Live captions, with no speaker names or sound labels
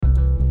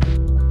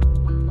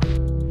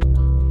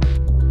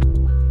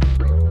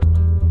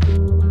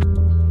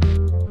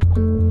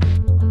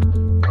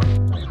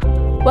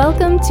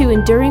Welcome to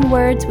Enduring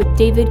Words with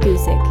David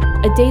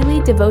Guzik, a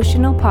daily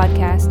devotional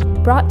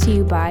podcast brought to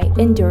you by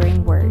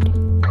Enduring Word.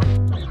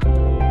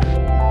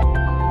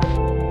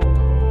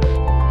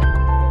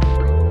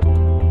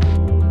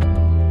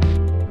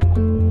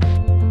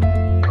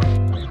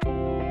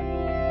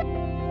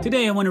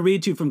 Today I want to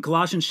read to you from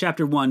Colossians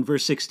chapter 1,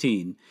 verse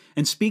 16,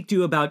 and speak to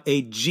you about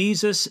a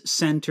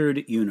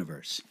Jesus-centered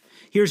universe.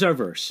 Here's our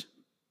verse.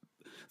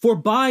 For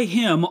by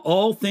him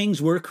all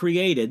things were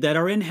created that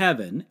are in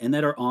heaven and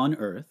that are on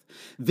earth,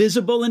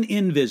 visible and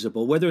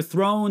invisible, whether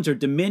thrones or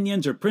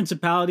dominions or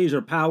principalities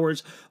or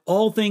powers,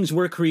 all things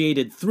were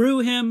created through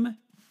him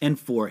and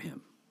for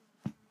him.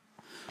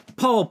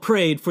 Paul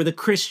prayed for the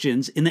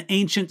Christians in the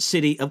ancient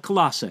city of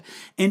Colossae,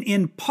 and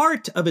in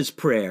part of his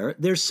prayer,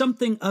 there's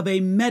something of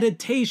a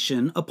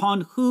meditation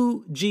upon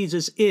who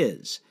Jesus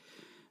is.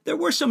 There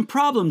were some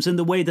problems in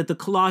the way that the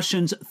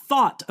Colossians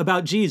thought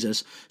about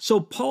Jesus, so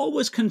Paul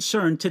was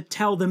concerned to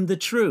tell them the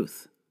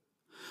truth.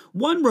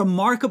 One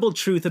remarkable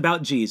truth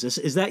about Jesus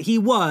is that he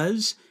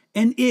was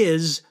and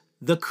is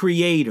the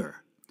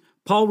Creator.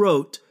 Paul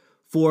wrote,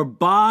 "For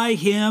by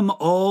him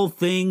all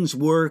things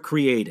were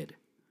created."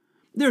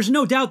 There's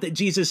no doubt that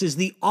Jesus is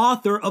the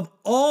author of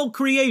all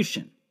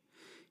creation.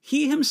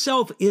 He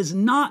himself is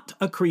not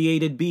a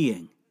created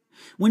being.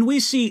 When we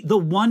see the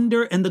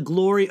wonder and the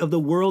glory of the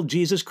world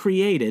Jesus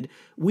created,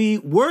 we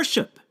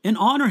worship and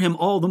honor him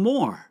all the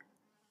more.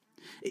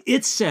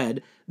 It's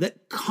said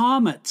that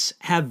comets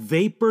have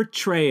vapor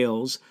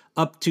trails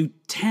up to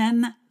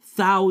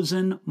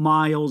 10,000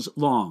 miles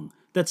long.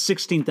 That's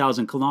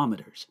 16,000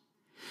 kilometers.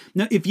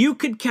 Now, if you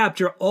could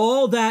capture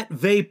all that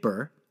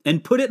vapor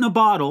and put it in a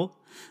bottle,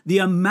 the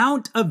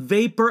amount of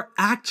vapor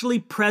actually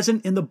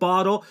present in the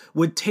bottle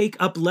would take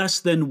up less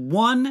than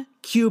 1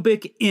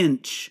 cubic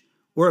inch,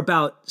 or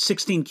about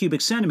 16 cubic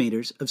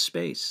centimeters of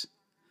space.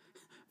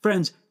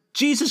 Friends,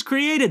 Jesus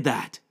created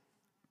that.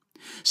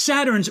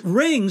 Saturn's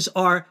rings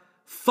are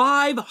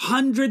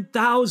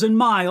 500,000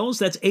 miles,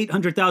 that's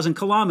 800,000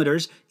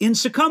 kilometers, in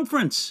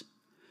circumference.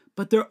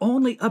 But they're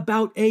only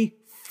about a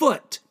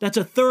foot, that's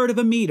a third of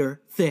a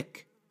meter,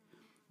 thick.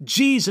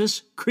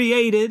 Jesus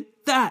created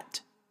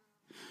that.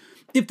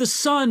 If the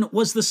sun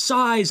was the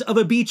size of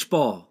a beach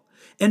ball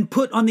and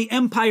put on the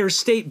Empire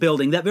State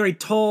Building, that very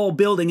tall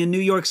building in New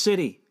York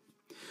City,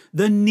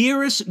 the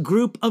nearest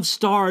group of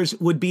stars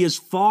would be as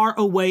far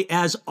away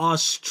as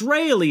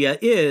Australia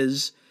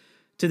is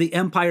to the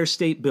Empire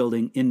State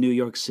Building in New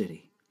York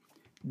City.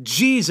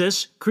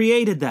 Jesus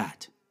created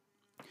that.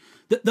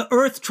 The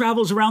earth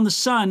travels around the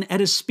sun at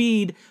a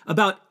speed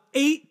about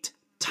 8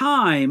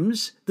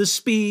 times the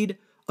speed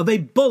of a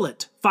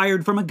bullet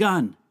fired from a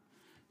gun.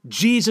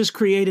 Jesus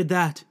created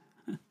that.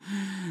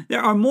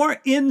 There are more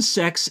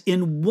insects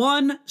in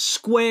 1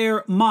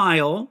 square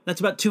mile, that's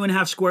about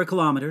 2.5 square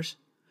kilometers,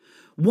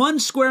 1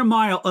 square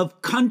mile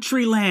of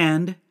country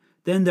land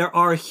than there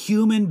are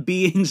human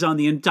beings on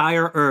the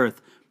entire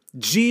earth.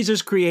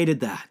 Jesus created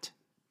that.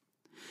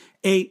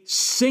 A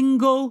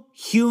single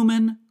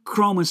human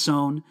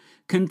chromosome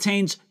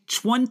contains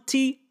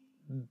 20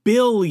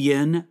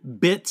 billion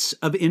bits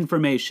of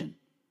information.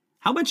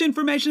 How much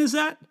information is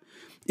that?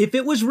 If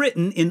it was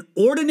written in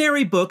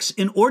ordinary books,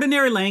 in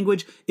ordinary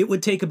language, it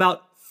would take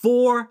about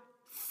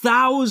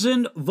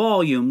 4,000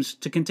 volumes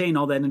to contain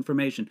all that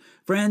information.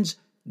 Friends,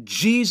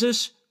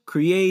 Jesus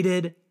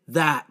created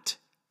that.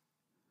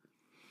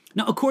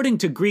 Now, according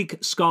to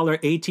Greek scholar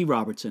A.T.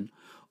 Robertson,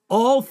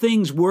 all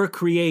things were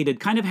created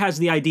kind of has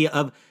the idea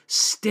of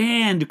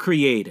stand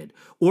created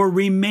or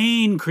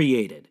remain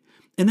created.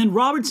 And then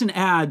Robertson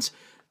adds,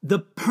 the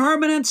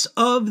permanence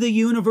of the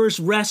universe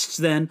rests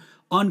then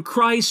on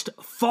Christ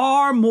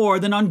far more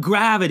than on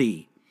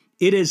gravity.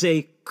 It is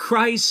a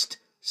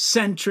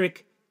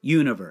Christ-centric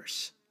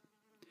universe.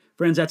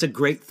 Friends, that's a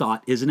great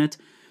thought, isn't it?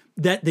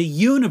 That the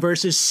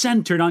universe is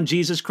centered on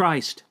Jesus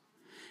Christ.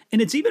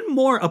 And it's even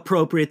more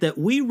appropriate that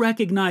we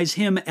recognize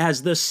him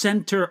as the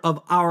center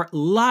of our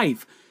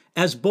life,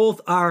 as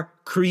both our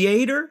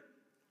Creator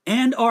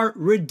and our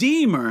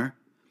Redeemer.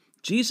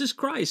 Jesus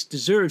Christ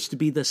deserves to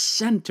be the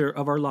center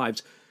of our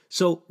lives.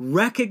 So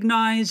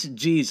recognize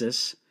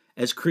Jesus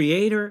as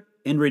Creator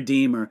and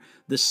Redeemer,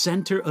 the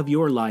center of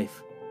your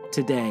life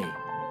today.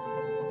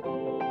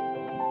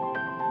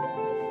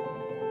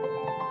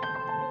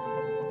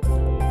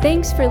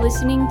 Thanks for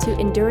listening to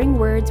Enduring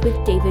Words with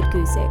David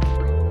Guzik.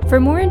 For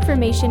more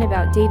information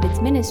about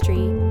David's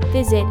ministry,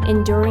 visit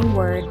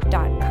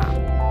enduringword.com.